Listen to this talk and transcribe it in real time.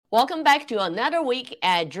Welcome back to another week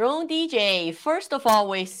at Drone DJ. First of all,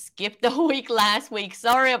 we skipped the week last week.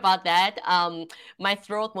 Sorry about that. My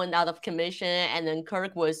throat went out of commission, and then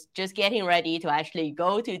Kirk was just getting ready to actually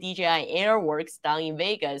go to DJI AirWorks down in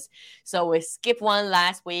Vegas. So we skipped one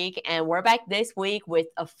last week, and we're back this week with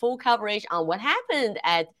a full coverage on what happened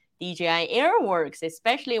at DJI AirWorks,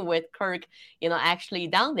 especially with Kirk, actually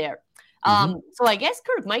down there. So I guess,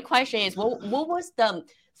 Kirk, my question is, what was the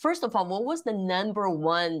First of all, what was the number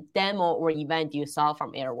one demo or event you saw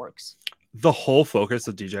from AirWorks? The whole focus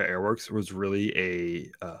of DJI AirWorks was really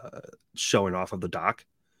a showing off of the dock.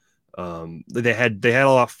 They had a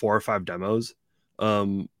lot 4 or 5 demos,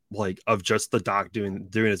 like of just the dock doing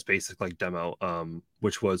its basic like demo,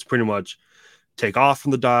 which was pretty much take off from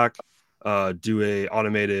the dock, do a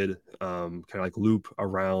automated kind of like loop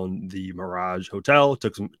around the Mirage Hotel.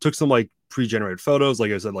 Took some like pre-generated photos.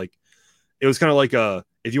 Like I said, like it was kind of like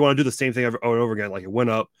if you want to do the same thing over and over again, like it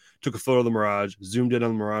went up, took a photo of the Mirage, zoomed in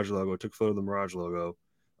on the Mirage logo, took a photo of the Mirage logo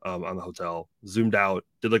on the hotel, zoomed out,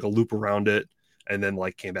 did like a loop around it, and then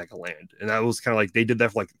like came back and land. And that was kind of like they did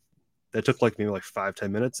that for like that took like maybe like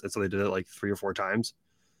 5-10 minutes, and so they did it like 3 or 4 times,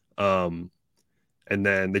 and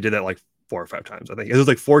then they did that like 4 or 5 times. I think it was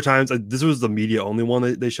like 4 times. This was the media only one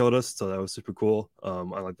that they showed us, so that was super cool on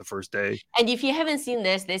like the first day. And if you haven't seen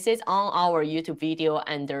this is on our YouTube video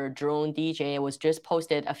under Drone DJ. It was just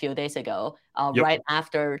posted a few days ago, right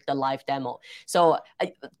after the live demo. So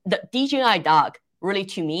the DJI Dock, really,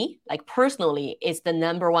 to me, like personally, is the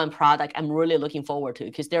number one product I'm really looking forward to,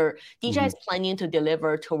 because DJI is planning to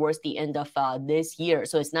deliver towards the end of this year,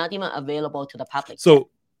 so it's not even available to the public.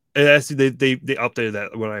 So. Actually, they updated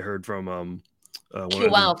that when I heard from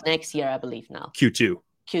Q1 of next year, I believe now. Q2.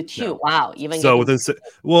 No. Wow, even so within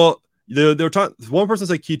they were talking. One person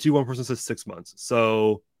said Q2, one person says 6 months.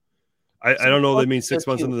 So I don't know. They mean 6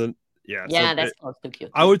 months into the that's close to Q2.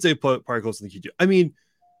 I would say probably close to the Q2. I mean,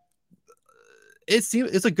 it's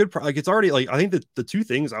a good like it's already like I think that the 2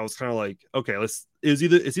 things I was kind of like, okay, it's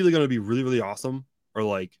either going to be really really awesome, or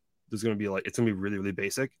like there's going to be like it's going to be really really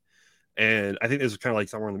basic. And I think this was kind of like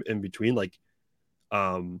somewhere in between. Like,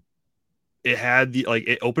 it had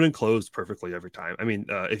it opened and closed perfectly every time. I mean,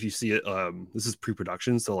 if you see it, this is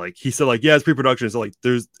pre-production, so like he said, like it's pre-production, so like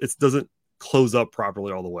it doesn't close up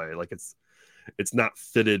properly all the way. Like it's not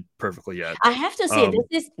fitted perfectly yet. I have to say,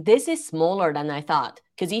 this is smaller than I thought,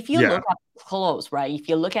 because if you look up close, right? If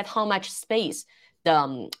you look at how much space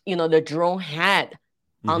the drone had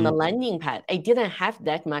on the landing pad, it didn't have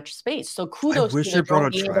that much space. So kudos to the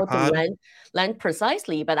drone being able to land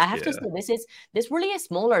precisely. But I have to say, this really is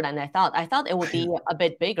smaller than I thought. I thought it would be a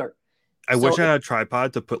bit bigger. I wish I had a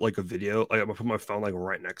tripod to put like a video. Like I put my phone like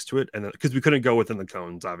right next to it, and then because we couldn't go within the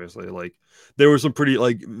cones, obviously. Like there were some pretty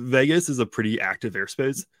like Vegas is a pretty active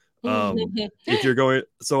airspace. If you're going,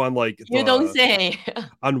 so on like you don't say.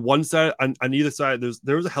 On one side, on either side,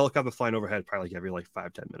 there was a helicopter flying overhead probably like every like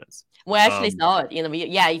 5-10 minutes. We actually saw it in the video.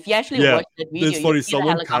 Yeah, if you actually watch that video, it's funny.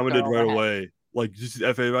 Someone commented right away, like just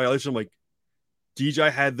FAA violation. I'm like,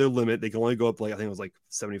 DJI had their limit; they can only go up like I think it was like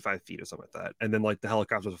 75 feet or something like that. And then like the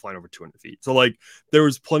helicopters were flying over 200 feet, so like there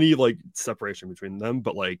was plenty of like separation between them.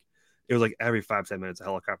 But like it was like every 5-10 minutes a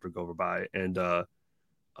helicopter would go over by, and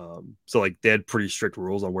so like they had pretty strict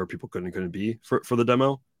rules on where people couldn't be for the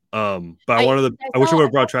demo. But I wish I would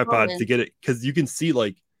have brought a tripod to get it, because you can see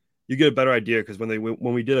like you get a better idea, because when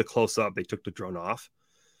we did a close up, they took the drone off.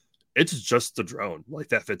 It's just the drone like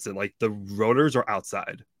that fits in. Like the rotors are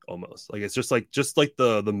outside almost. Like it's just like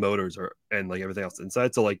the motors are and like everything else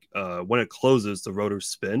inside. So like when it closes, the rotors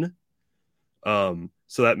spin. So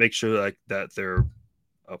that makes sure like that they're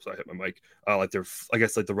sorry, I hit my mic. Like they're I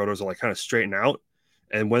guess like the rotors are like kind of straightened out.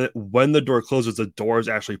 And when the door closes, the doors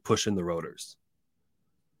actually push in the rotors,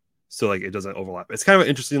 so like it doesn't overlap. It's kind of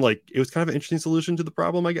interesting. Like it was kind of an interesting solution to the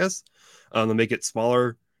problem, I guess, to make it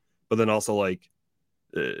smaller, but then also like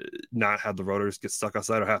not have the rotors get stuck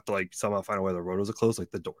outside, or have to like somehow find a way the rotors are closed,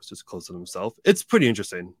 like the doors just close to themselves. It's pretty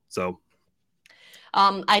interesting. So,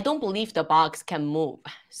 I don't believe the box can move.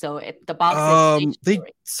 So if the box is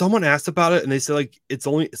someone asked about it, and they said like it's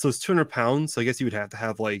 200 pounds. So I guess you would have to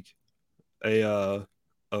have like a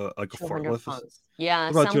forklift. Pounds. Yeah,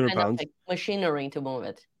 about some kind of like machinery to move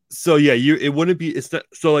it. So yeah, it wouldn't be. It's not,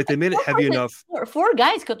 so like they made it heavy enough. 4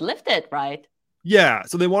 guys could lift it, right? Yeah,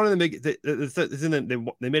 so they wanted to make it.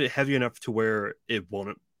 They made it heavy enough to where it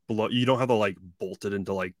won't below. You don't have to like bolt it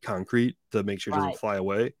into like concrete to make sure it doesn't fly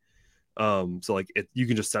away. So like you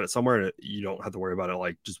can just set it somewhere, and you don't have to worry about it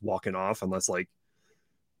like just walking off, unless like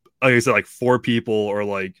I said, like 4 people or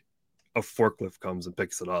like a forklift comes and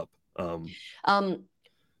picks it up.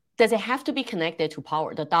 Does it have to be connected to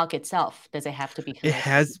power? The dock itself, does it have to be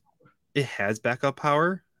connected? It has backup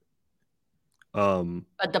power.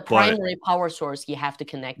 But the primary power source, you have to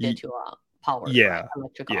connect it to a power, right?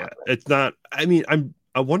 Electrical outlet. It's not. I mean,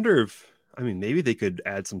 I wonder if. I mean, maybe they could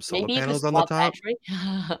add some solar panels on the top,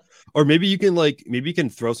 or maybe you can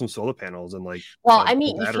throw some solar panels and like. Well, I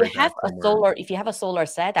mean, if you have a solar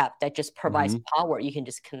setup that just provides power, you can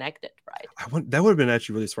just connect it, right? That would have been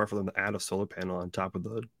actually really smart for them to add a solar panel on top of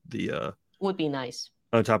the. Would be nice.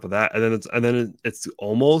 On top of that, and then it's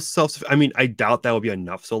almost self. I mean, I doubt that would be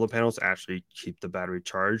enough solar panels to actually keep the battery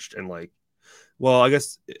charged and like. Well, I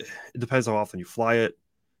guess it depends how often you fly it.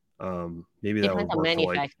 Maybe that would work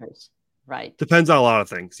for like. Right. Depends on a lot of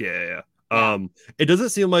things. Yeah. It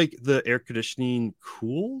doesn't seem like the air conditioning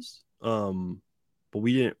cools. But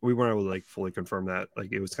we weren't able to like fully confirm that.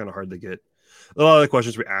 Like it was kind of hard to get. A lot of the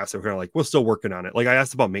questions we asked are kind of like, we're still working on it. Like I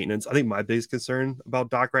asked about maintenance. I think my biggest concern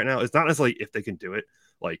about Dock right now is not necessarily if they can do it.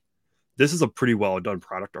 Like this is a pretty well done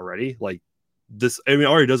product already. Like this, I mean, it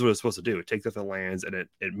already does what it's supposed to do. It takes off and lands and it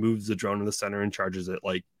moves the drone in the center and charges it.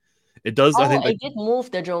 Like it does. I think it did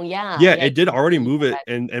move the drone. Yeah, it did already move it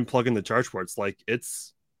and plug in the charge ports. Like I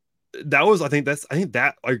think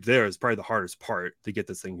that like there is probably the hardest part to get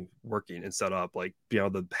this thing working and set up. Like be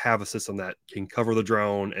able to have a system that can cover the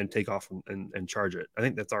drone and take off and charge it. I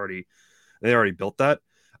think they already built that.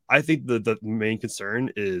 I think the main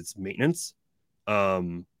concern is maintenance.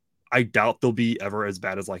 I doubt they'll be ever as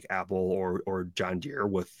bad as like Apple or John Deere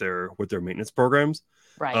with their maintenance programs.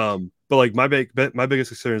 Right. But like my biggest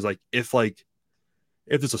concern is like if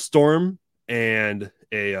there's a storm and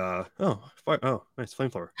a nice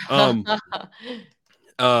flamethrower.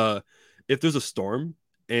 If there's a storm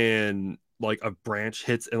and like a branch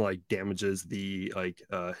hits and like damages the like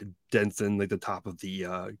dents in like the top of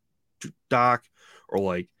the dock or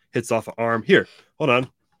like hits off an arm. Here, hold on.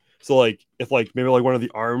 So like if like maybe like one of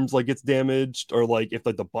the arms like gets damaged or like if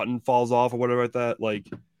like the button falls off or whatever like that, like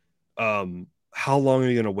how long are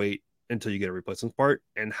you gonna wait until you get a replacement part,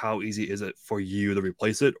 and how easy is it for you to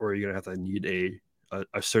replace it, or are you gonna have to need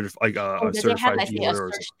a certified dealer?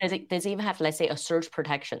 Does it even have, let's say, a surge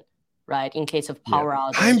protection, right, in case of power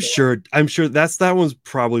outage? I'm sure that one's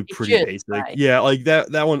probably pretty basic. Right? Yeah, like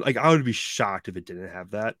that one. Like I would be shocked if it didn't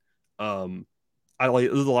have that. There's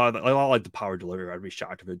a lot like the power delivery. I'd be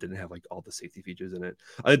shocked if it didn't have like all the safety features in it.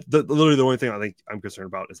 Literally the only thing I think I'm concerned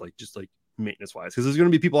about is like just like maintenance wise, because there's gonna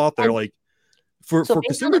be people out there like. For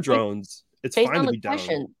consumer drones, it's fine to be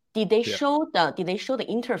down. Did they show the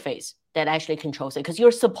interface that actually controls it? Because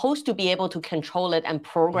you're supposed to be able to control it and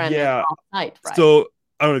program it outside, right? So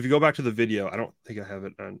I don't know if you go back to the video. I don't think I have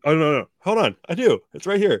it on. Oh no, hold on, I do. It's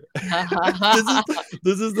right here.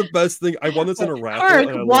 this is the best thing. I won this in a raffle.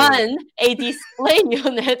 Kirk won a display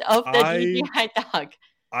unit of the DJI Dock.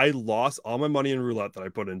 I lost all my money in roulette that I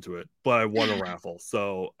put into it, but I won a raffle,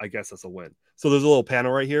 so I guess that's a win. So there's a little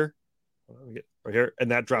panel right here. Right here, and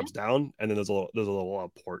that drops down, and then there's a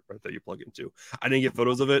little port right that you plug into. I didn't get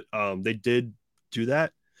photos of it. They did do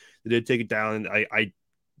that. They did take it down, and I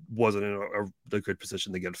wasn't in a good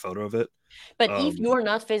position to get a photo of it. But if you're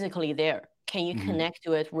not physically there, can you connect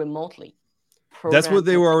to it remotely? That's what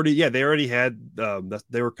they were already. Yeah, they already had.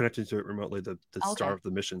 They were connected to it remotely to start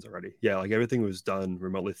the missions already. Yeah, like everything was done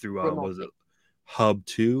remotely through. What was it? Hub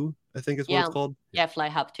 2, I think is what it's called. Yeah,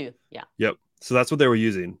 Flight Hub 2. Yeah. Yep. So that's what they were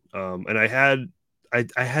using. And I had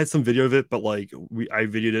some video of it, but like I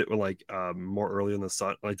videoed it when like more early in the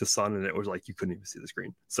sun, and it was like you couldn't even see the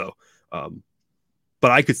screen. So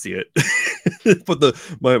but I could see it. But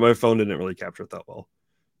my phone didn't really capture it that well.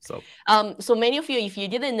 So many of you, if you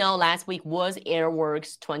didn't know, last week was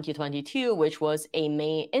AirWorks 2022, which was a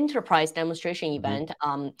main enterprise demonstration event.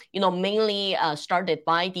 Mainly started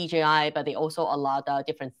by DJI, but they also allowed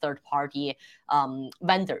different third-party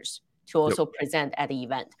vendors to also present at the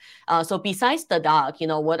event. So besides the dock,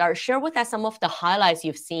 share with us some of the highlights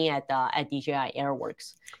you've seen at DJI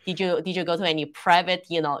AirWorks. Did you go to any private,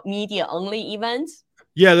 media only events?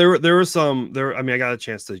 Yeah, there were some there. I mean, I got a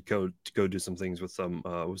chance to go do some things with some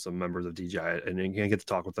members of DJI, and you can't get to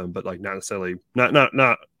talk with them, but like not necessarily,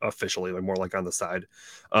 not officially, like more like on the side.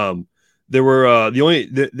 There were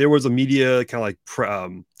there was a media kind of like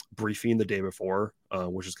briefing the day before,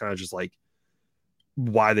 which is kind of just like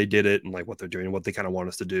why they did it and like what they're doing, what they kind of want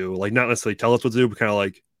us to do. Like not necessarily tell us what to do, but kind of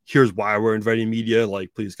like here's why we're inviting media.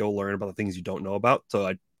 Like please go learn about the things you don't know about. So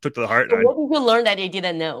I took to the heart. So what did you learn that you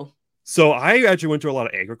didn't know? So I actually went to a lot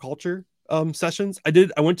of agriculture sessions.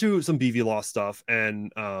 I went to some BV law stuff,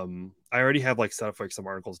 and I already have like set up like some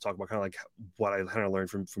articles to talk about kind of like what I kind of learned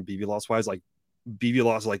from BV laws wise. Like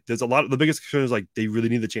BVLOS, like there's a lot of the biggest concern is like they really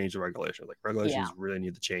need to change the regulations. Like regulations really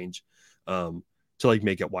need to change to like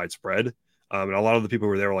make it widespread. And a lot of the people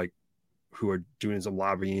who were there like who are doing some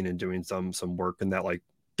lobbying and doing some work and that like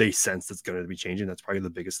they sense it's going to be changing. That's probably the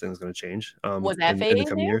biggest thing that's going to change Was in the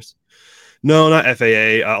coming there? years. No, not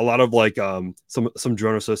FAA. A lot of like some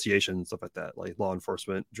drone associations, stuff like that, like Law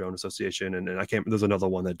Enforcement Drone Association, and I can't. There's another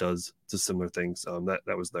one that does just similar things.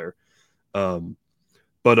 That was there.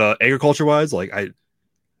 But agriculture wise, like I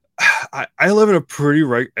live in a pretty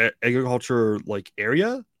agriculture like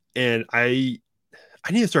area, and I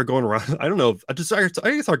need to start going around. I don't know. I can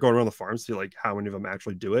start going around the farms to see like how many of them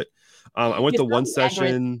actually do it. I went to one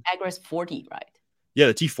session. Agris 40, right? Yeah,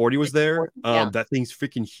 the T40 was there. That thing's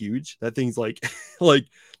freaking huge. That thing's like like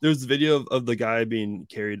there's a video of the guy being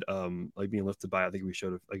carried like being lifted by, I think we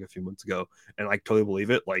showed it like a few months ago, and I totally believe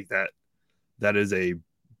it. Like that is a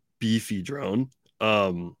beefy drone.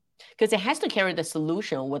 Because it has to carry the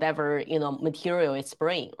solution, whatever material it's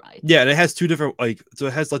spraying, right? Yeah, and it has two different so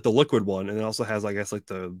it has like the liquid one, and it also has I guess like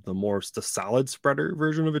the solid spreader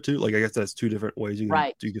version of it too. Like I guess that's two different ways you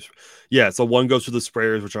can do. Yeah, so one goes through the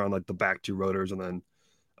sprayers, which are on like the back two rotors, and then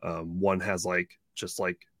one has like just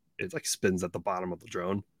like it like spins at the bottom of the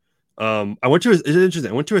drone. It's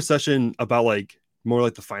interesting. I went to a session about like more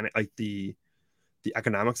like the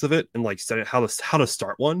economics of it and like how to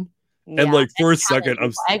start one. Yeah, and like for a second,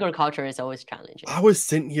 agriculture is always challenging. I was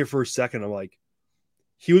sitting here for a second. I'm like,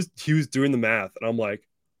 he was doing the math, and I'm like,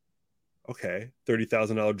 okay,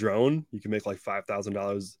 $30,000 drone, you can make like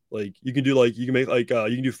 $5,000. Like you can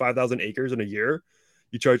do 5,000 acres in a year.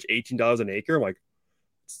 You charge $18 an acre. I'm like,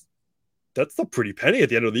 that's a pretty penny at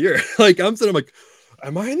the end of the year. Like I'm like,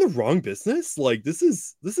 am I in the wrong business? Like this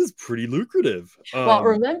is pretty lucrative. Well,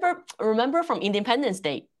 remember from Independence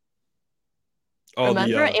Day.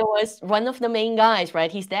 Remember, it was one of the main guys,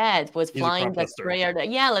 right? His dad was flying the sprayer, the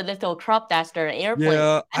little crop duster airplane.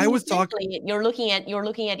 Yeah, I was talking. You're looking at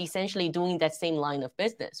essentially doing that same line of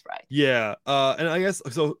business, right? Yeah, and I guess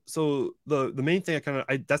so. The main thing I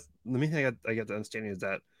get the understanding is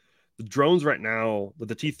that the drones right now,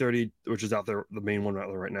 the T30, which is out there, the main one out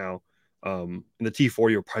there right now, and the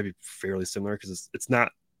T40 will probably be fairly similar because it's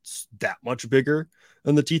not that much bigger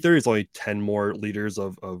than the T30. It's only 10 more liters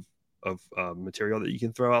of material that you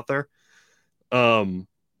can throw out there.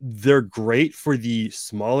 They're great for the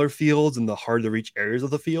smaller fields and the hard to reach areas of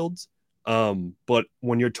the fields. But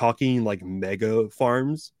when you're talking like mega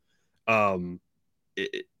farms,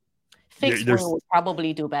 fixed wing would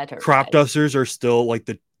probably do better. Crop dusters are still like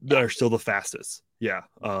are still the fastest. Yeah.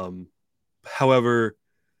 However,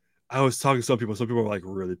 I was talking to some people were like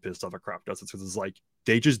really pissed off at crop dusters because it's like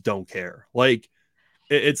they just don't care. Like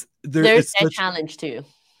there's that challenge too.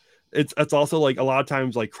 It's also like a lot of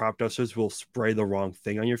times like crop dusters will spray the wrong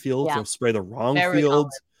thing on your fields. Yeah. They'll spray the wrong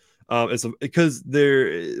fields. It's because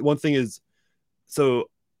one thing is, so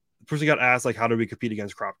the person got asked like, how do we compete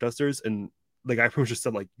against crop dusters? And the guy pretty much just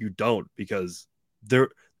said like, you don't, because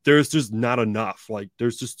there's just not enough. Like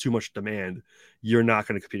there's just too much demand. You're not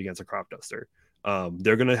going to compete against a crop duster.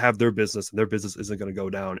 They're going to have their business, and their business isn't going to go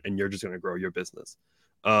down, and you're just going to grow your business.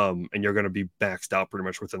 And you're going to be maxed out pretty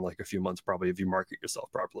much within like a few months, probably, if you market yourself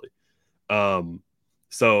properly.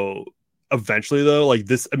 So eventually though, like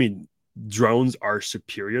drones are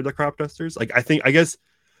superior to crop dusters. Like I guess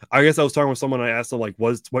I was talking with someone, I asked them like,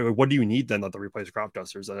 what do you need then to replace crop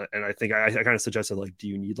dusters? And I think I kind of suggested like, do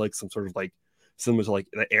you need like some sort of like similar to like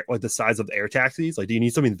the size of the air taxis? Like, do you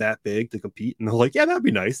need something that big to compete? And they're like, yeah, that'd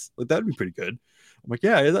be nice. Like that'd be pretty good. I'm like,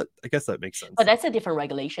 yeah, I guess that makes sense. But that's a different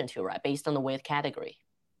regulation too, right? Based on the weight category.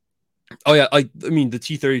 Oh yeah, the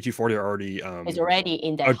T30, T40 are already it's already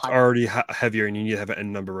in that already heavier, and you need to have an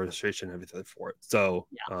N number registration and everything for it. So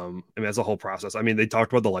that's a whole process. They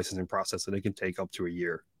talked about the licensing process, and it can take up to a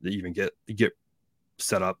year to even get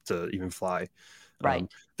set up to even fly. Right.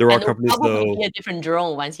 There are companies though. Be a different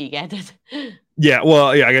drone once you get it. Yeah,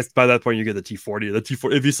 well, yeah, I guess by that point you get the T40. The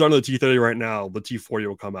T40, if you start on the T30 right now, the T40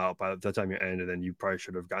 will come out by the time you end, and then you probably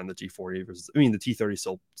should have gotten the T40 versus. The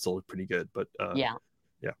T30 still pretty good, but yeah.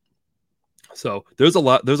 So there's a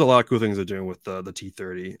lot of cool things they're doing with the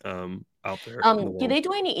T30 out there. Did they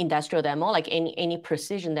do any industrial demo, like any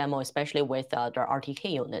precision demo, especially with their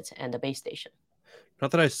RTK units and the base station?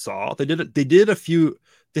 Not that I saw. They did a few.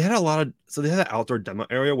 They had a lot of. So they had an outdoor demo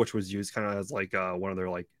area, which was used kind of as like one of their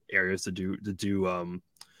like areas to do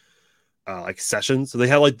like sessions. So they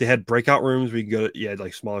had breakout rooms where you could go. You had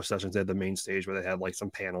like smaller sessions. They had the main stage where they had like some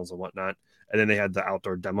panels and whatnot. And then they had the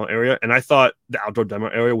outdoor demo area. And I thought the outdoor demo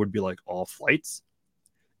area would be like all flights.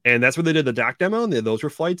 And that's where they did the Dock demo. And those were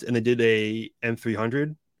flights. And they did a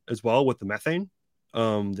M300 as well with the methane.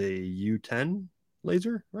 the U10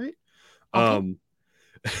 laser, right? Okay.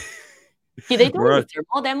 Did they do a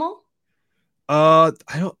thermal demo? I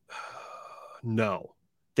don't know.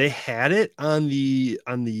 They had it on the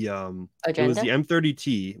agenda. It was the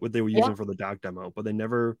M30T, what they were using for the dock demo, but they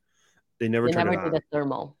never turned it on. Did a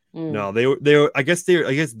thermal. No, they I guess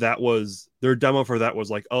that was their demo for that was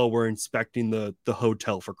like, oh, we're inspecting the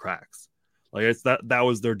hotel for cracks. Like it's that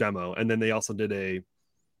was their demo. And then they also did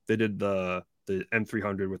the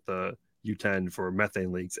M300 with the U10 for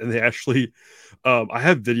methane leaks. And they actually I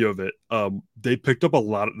have video of it. They picked up a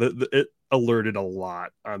lot of it alerted a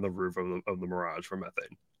lot on the roof of the Mirage for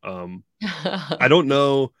methane. I don't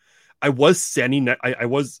know. I was standing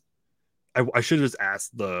I should have just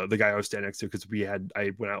asked the guy I was standing next to, because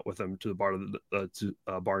I went out with him to the bar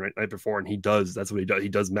bar night before, and that's what he does. He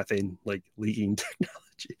does methane like leaking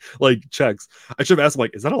technology like checks. I should have asked him,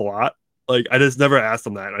 like, is that a lot? Like, I just never asked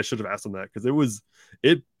him that. And I should have asked him that, because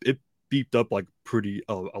it beeped up like pretty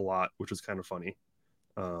a lot, which was kind of funny.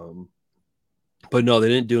 But no, they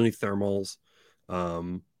didn't do any thermals.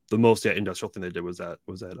 The most industrial thing they did was that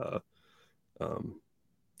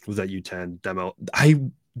U10 demo.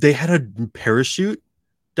 They had a parachute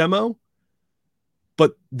demo,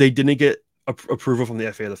 but they didn't get approval from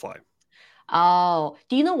the FAA to fly. Oh,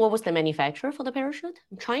 do you know what was the manufacturer for the parachute?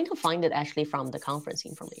 I'm trying to find it actually from the conference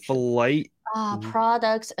information. Flight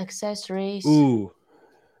products, accessories. Ooh,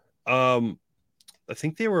 I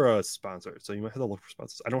think they were a sponsor, so you might have to look for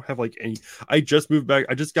sponsors. I don't have like any. I just moved back.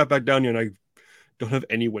 I just got back down here, and I don't have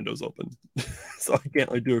any windows open, so I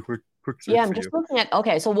can't like do a quick search. Yeah, I'm just looking at.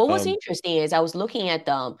 Okay, so what was interesting is I was looking at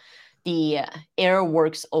the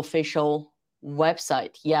AirWorks official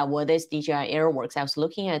website. Yeah, what is DJI AirWorks? I was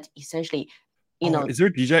looking at essentially, is there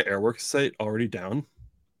a DJI AirWorks site already down?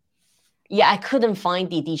 Yeah, I couldn't find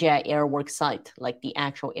the DJI AirWorks site, like the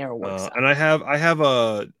actual AirWorks site. And I have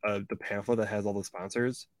the pamphlet that has all the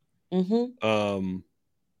sponsors. Mm-hmm.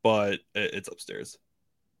 But it's upstairs,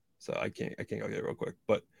 so I can't go get it real quick.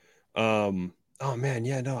 But oh man,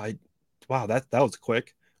 yeah, no, wow, that was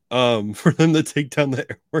quick. For them to take down the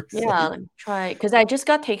AirWorks. Yeah, try, because I just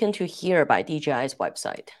got taken to here by DJI's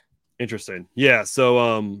website. Interesting. Yeah,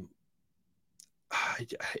 so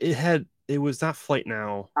it was not Flight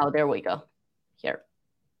Now. Oh, there we go. Here.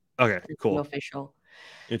 Okay, cool. Official.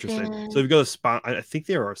 Interesting. So if you go to I think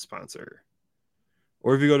they are a sponsor.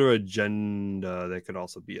 Or if you go to Agenda, that could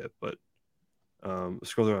also be it. But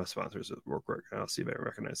scroll through our sponsors real quick. I'll see if I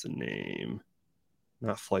recognize the name.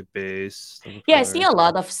 Not Flight Base. Yeah, I see a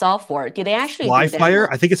lot of software. Did they actually Flyfire?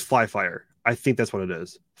 I think it's Flyfire. I think that's what it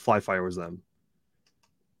is. Flyfire was them.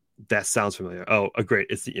 That sounds familiar. Oh, great.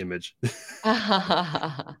 It's the image.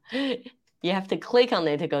 You have to click on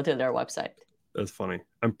it to go to their website. That's funny.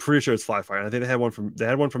 I'm pretty sure it's Flyfire. I think they had one from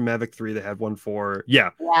Mavic 3. They had one for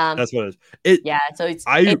that's what it is. So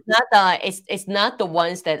it's not the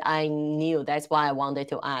ones that I knew. That's why I wanted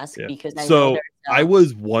to ask, because I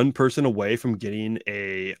was one person away from getting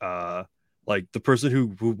a like the person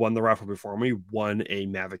who won the raffle before me won a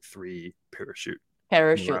Mavic 3 parachute.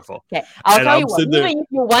 Okay, I'll tell you what. Even if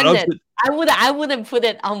you won it, I wouldn't put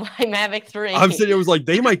it on my Mavic 3. I'm saying it was like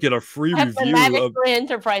they might get a free review. The Mavic 3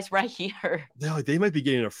 Enterprise right here. They might be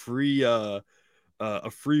getting a free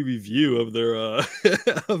review of their of you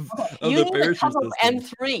the need parachute a couple of system.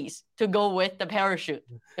 M3s to go with the parachute.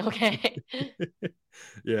 Okay.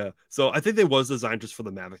 Yeah. So I think they was designed just for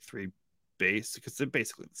the Mavic 3 base, because they're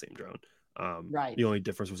basically the same drone. Right. The only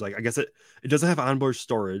difference was, like, I guess it doesn't have onboard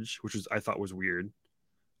storage, which I thought was weird.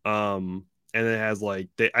 And it has like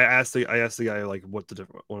I asked the guy like what the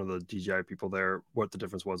different one of the DJI people there what the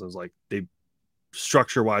difference was. I was like, they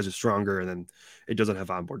structure wise are stronger, and then it doesn't have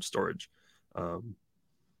onboard storage,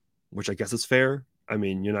 which I guess is fair. I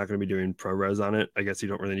mean, you're not going to be doing ProRes on it. I guess you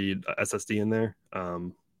don't really need a SSD in there.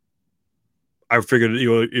 I figured it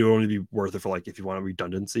would only be worth it for like if you want a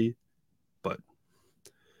redundancy, but.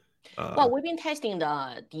 Well, we've been testing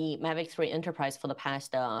the Mavic 3 Enterprise for the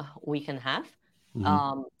past week and a half.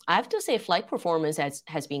 Mm-hmm. I have to say flight performance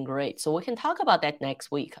has been great. So we can talk about that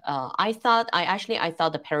next week. I thought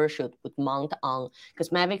the parachute would mount on, because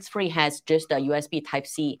Mavic 3 has just a USB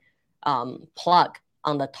Type-C plug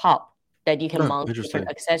on the top that you can mount different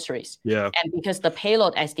accessories. Yeah. And because the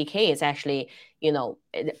payload SDK is actually,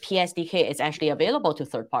 PSDK is actually available to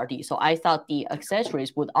third parties. So I thought the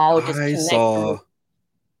accessories would all just connect.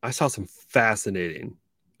 I saw some fascinating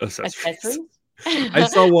accessories. I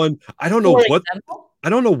saw one. I don't know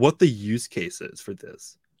what the use case is for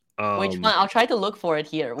this. Which one? I'll try to look for it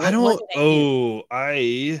here. Let's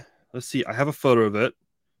see. I have a photo of it.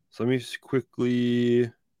 So let me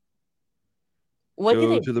quickly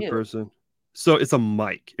go to the person. So it's a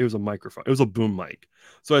mic. It was a microphone. It was a boom mic.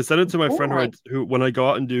 So I sent it to my friend who when I go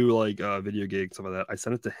out and do like video gigs, some of that, I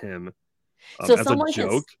sent it to him So as a someone can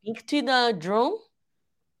joke. speak to the drone?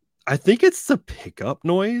 I think it's the pickup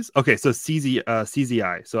noise. Okay, so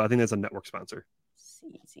CZI. So I think that's a network sponsor.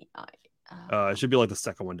 CZI. It should be like the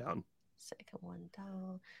second one down. Second one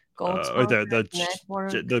down. Right there,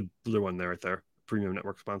 the blue one there, right there. Premium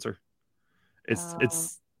network sponsor.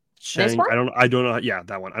 It's Shang. I don't know. Yeah,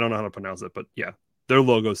 that one. I don't know how to pronounce it, but yeah, their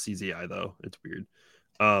logo CZI though. It's weird.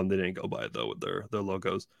 They didn't go by it though with their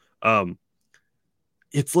logos.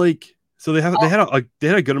 It's like so they had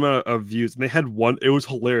a good amount of views, and they had one. It was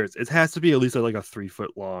hilarious. It has to be at least like a 3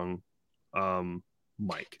 foot long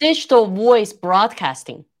mic. Digital voice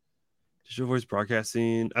broadcasting. Digital voice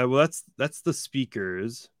broadcasting. Well, that's the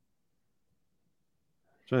speakers.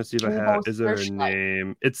 I'm trying to see if I have. Is there a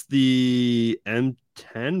name? It's the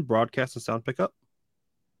M10 broadcast and sound pickup.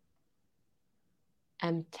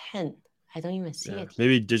 M10. I don't even see it.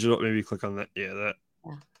 Maybe digital. Maybe click on that. Yeah, that.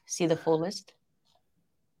 Yeah. See the full list.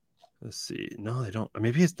 Let's see. No, they don't.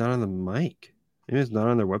 Maybe it's not on the mic. Maybe it's not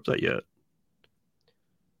on their website yet.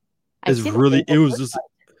 It's really. It was just.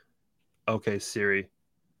 Okay, Siri.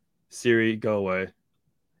 Siri, go away.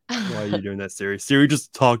 Why are you doing that, Siri? Siri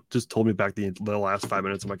just told me back the last 5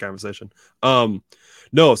 minutes of my conversation.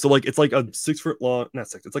 No, so like it's like a 6 foot long, not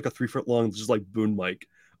 6. It's like a 3 foot long, just like boom mic.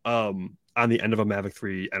 On the end of a Mavic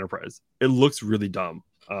 3 Enterprise. It looks really dumb.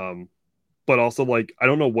 But also like I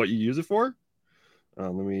don't know what you use it for.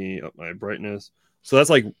 Let me up my brightness. So that's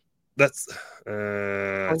not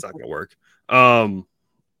gonna work. I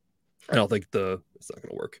don't think it's not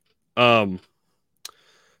gonna work.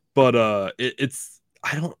 But it's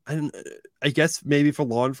I guess maybe for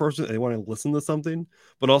law enforcement they want to listen to something,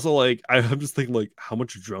 but also like I'm just thinking like how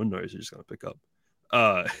much drone noise you're just gonna pick up.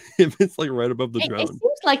 If it's like right above the drone. It seems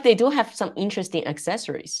like they do have some interesting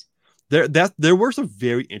accessories. There were some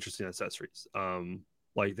very interesting accessories.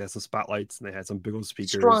 Like they had some spotlights and they had some big old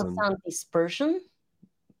speakers. Strong sound dispersion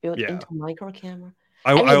built into micro camera.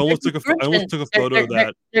 I almost took a photo of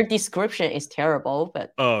that. Their description is terrible,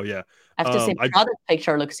 but oh yeah, I have to say product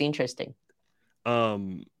picture looks interesting. I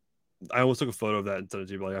almost took a photo of that and sent it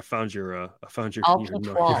to you. Like I found your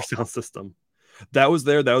sound system. That was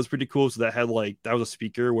there. That was pretty cool. So that had that was a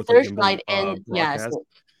speaker with searchlight and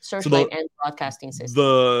searchlight and broadcasting system.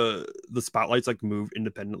 The spotlights like move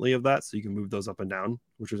independently of that, so you can move those up and down,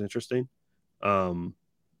 which was interesting. Like on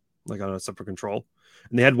a separate control.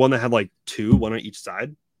 And they had one that had like one on each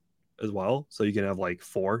side as well, so you can have like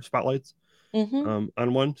 4 spotlights on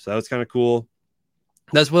one. So that was kind of cool.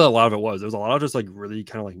 That's what a lot of it was. There was a lot of just like really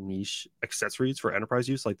kind of like niche accessories for enterprise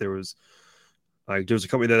use. Like there was a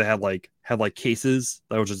company that had like cases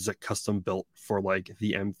that were just like custom built for like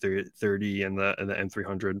the M30 and the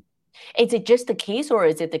M300. Is it just the case, or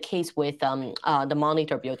is it the case with the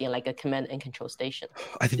monitor building like a command and control station?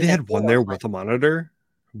 I think they had one there with a monitor,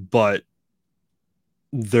 but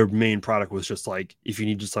their main product was just like if you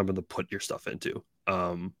need just something to put your stuff into.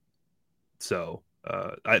 I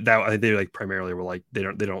think they like primarily were like they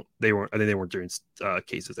weren't doing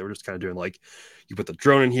cases. They were just kind of doing like you put the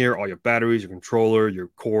drone in here, all your batteries, your controller, your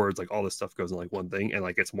cords, like all this stuff goes in like one thing, and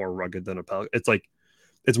like it's more rugged than a Pelican. It's like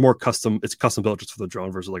it's more custom. It's custom built just for the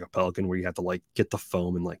drone versus like a Pelican where you have to like get the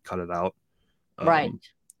foam and like cut it out. Right.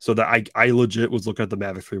 So that I legit was looking at the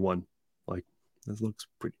Mavic 3 one like this looks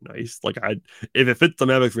pretty nice. Like if it fits the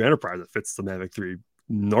Mavic 3 Enterprise, it fits the Mavic 3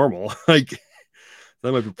 normal. Like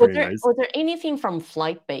that might be pretty nice. Was there anything from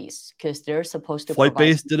Flight Base? Because they're supposed to. Flight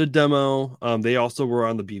Base did a demo. They also were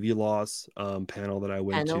on the BB Loss panel that I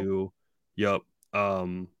went to. Yep.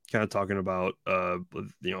 Kind of talking about how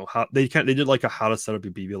they did like a how to set up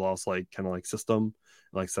your BB Loss like kind of like system,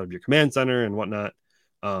 like set up your command center and whatnot.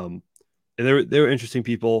 And they were interesting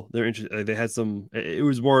people. They're interesting. They had some. It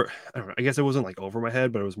was more. I don't know. I guess it wasn't like over my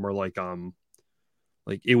head, but it was more like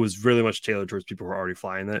it was really much tailored towards people who are already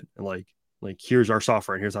flying it, and like here's our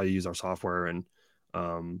software and here's how you use our software, and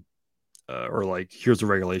or like here's the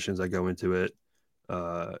regulations that go into it,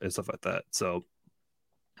 and stuff like that. So,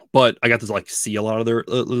 but I got to like see a lot of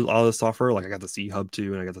the software. Like I got to see Hub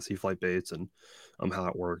 2 and I got to see Flight Base and how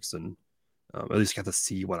that works, and at least got to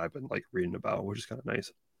see what I've been like reading about, which is kind of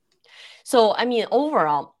nice. So, I mean,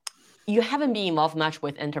 overall, you haven't been involved much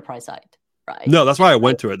with enterprise side, right? No, that's why I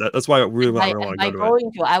went to it. That's why I really want to go to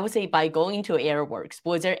it. I would say by going to AirWorks,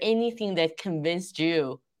 was there anything that convinced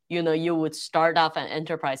you, you would start off an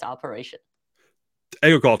enterprise operation?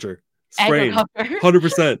 Agriculture. Spraying.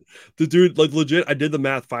 100%. The dude, like legit, I did the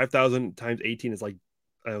math. 5,000 times 18 is like,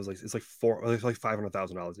 it's like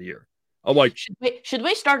 $500,000 a year. I'm like, should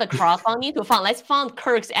we start a crowdfunding to fund? Let's fund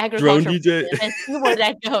Kirk's drone agriculture DJ. and see where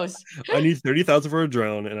that goes. I need 30,000 for a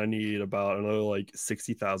drone, and I need about another like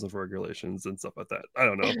 60,000 for regulations and stuff like that. I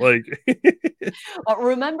don't know. Like,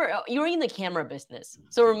 remember, you're in the camera business,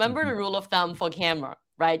 so remember the rule of thumb for camera,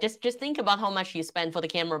 right? Just think about how much you spend for the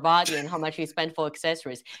camera body and how much you spend for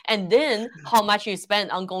accessories, and then how much you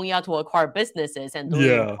spend on going out to acquire businesses and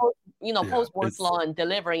doing post workflow and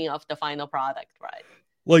delivering of the final product, right?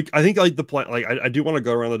 Like, I think like the point, like I do want to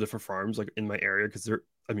go around the different farms like in my area because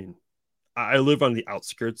I live on the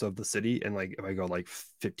outskirts of the city, and like if I go like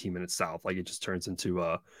 15 minutes south, like it just turns into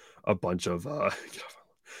a bunch of like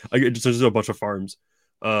it just turns into a bunch of farms.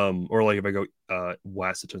 Or like if I go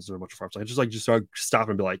west, it turns into a bunch of farms. Like just stop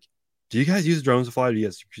and be like, do you guys use drones to fly? Do you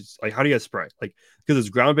guys like how do you guys spray? Like because it's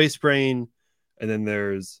ground-based spraying, and then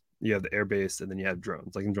you have the air-based, and then you have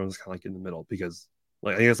drones. Like and drones is kind of like in the middle because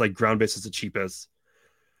like I think it's like ground-based is the cheapest.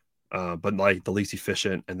 But like the least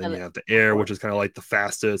efficient, and then you have the air, which is kind of like the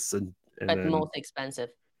fastest, and but then, most expensive.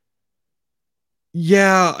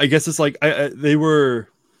 Yeah, I guess it's like they were.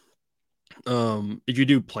 If you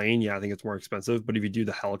do plane, yeah, I think it's more expensive. But if you do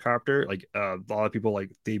the helicopter, like a lot of people like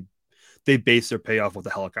they base their pay off what the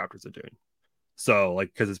helicopters are doing. So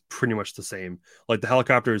like because it's pretty much the same. Like the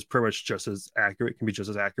helicopter is pretty much just as accurate, can be just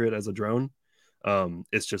as accurate as a drone.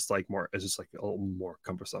 It's just like a little more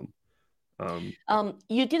cumbersome.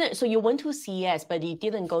 You didn't. So you went to CES, but you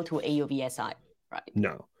didn't go to AUVSI, right?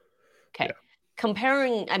 No. Okay. Yeah.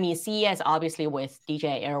 Comparing, I mean, CES obviously with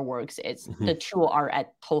DJI AirWorks, it's the two are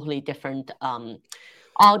at totally different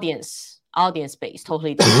audience base,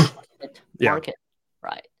 totally different market,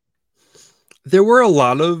 right? There were a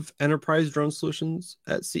lot of enterprise drone solutions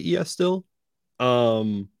at CES still,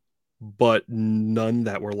 but none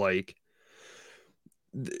that were like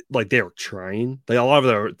they were trying. Like a lot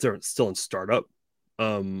of they're still in startup,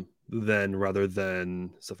 rather than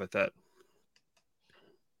stuff like that.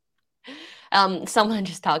 Someone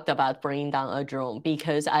just talked about bringing down a drone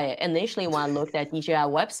because I initially when I looked at DJI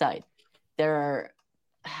website, let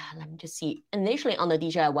me just see. Initially on the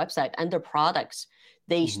DJI website under products,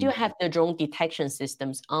 they still have the drone detection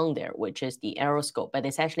systems on there, which is the Aeroscope, but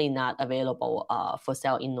it's actually not available for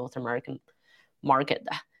sale in North American market.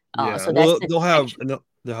 So they'll have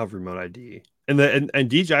remote ID, and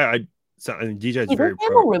DJI. DJI is very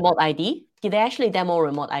pro. Remote ID? Did they actually demo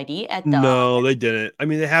remote ID at the? No, they didn't. I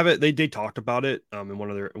mean, they have it. They talked about it in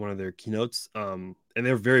one of their keynotes. And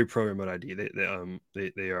they're very pro remote ID.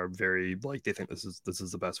 They are very like they think this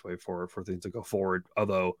is the best way for things to go forward.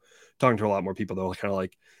 Although talking to a lot more people, they're kind of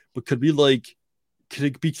like, but could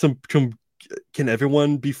it be can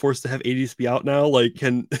everyone be forced to have ADSB out now? Like,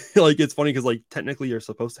 like it's funny because like technically you're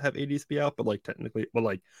supposed to have ADSB out, but like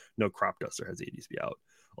no crop duster has ADSB out.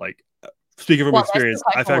 Like speaking from experience,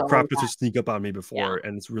 I've had crop dusters sneak up on me before,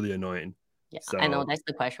 and it's really annoying. Yeah, so, I know that's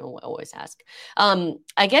the question we always ask.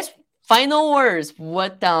 I guess final words.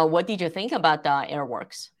 What did you think about the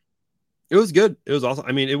AirWorks? It was good. It was awesome.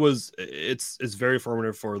 I mean, it's very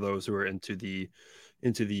formative for those who are into the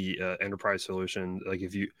enterprise solution. Like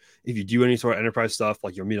if you do any sort of enterprise stuff,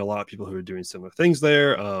 like you'll meet a lot of people who are doing similar things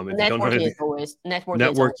there.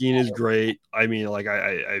 Networking is great. I mean, like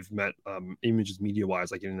I've met even just media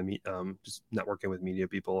wise, like getting to meet just networking with media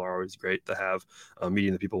people are always great to have.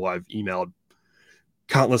 Meeting the people who I've emailed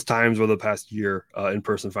countless times over the past year in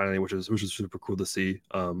person finally, which is super cool to see.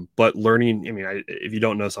 But learning, I mean, if you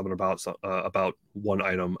don't know something about one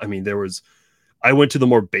item, I mean, I went to the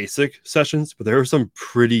more basic sessions, but there were some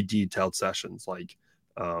pretty detailed sessions, like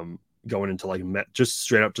going into like just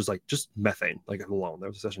straight up, just methane, like alone. There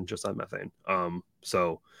was a session just on methane.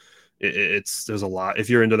 So there's a lot. If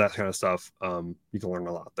you're into that kind of stuff, you can learn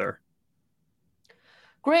a lot there.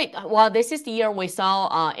 Great. Well, this is the year we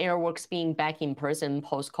saw AirWorks being back in person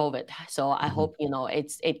post-COVID. So I hope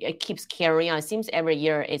it keeps carrying on. It seems every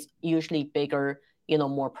year it's usually bigger.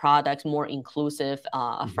 More products, more inclusive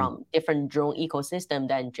from different drone ecosystem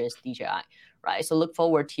than just DJI, right? So look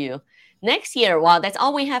forward to next year. Well, that's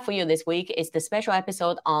all we have for you this week. It's the special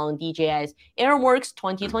episode on DJI's AirWorks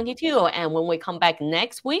 2022. And when we come back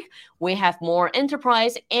next week, we have more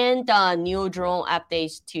enterprise and new drone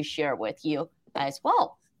updates to share with you as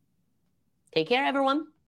well. Take care, everyone.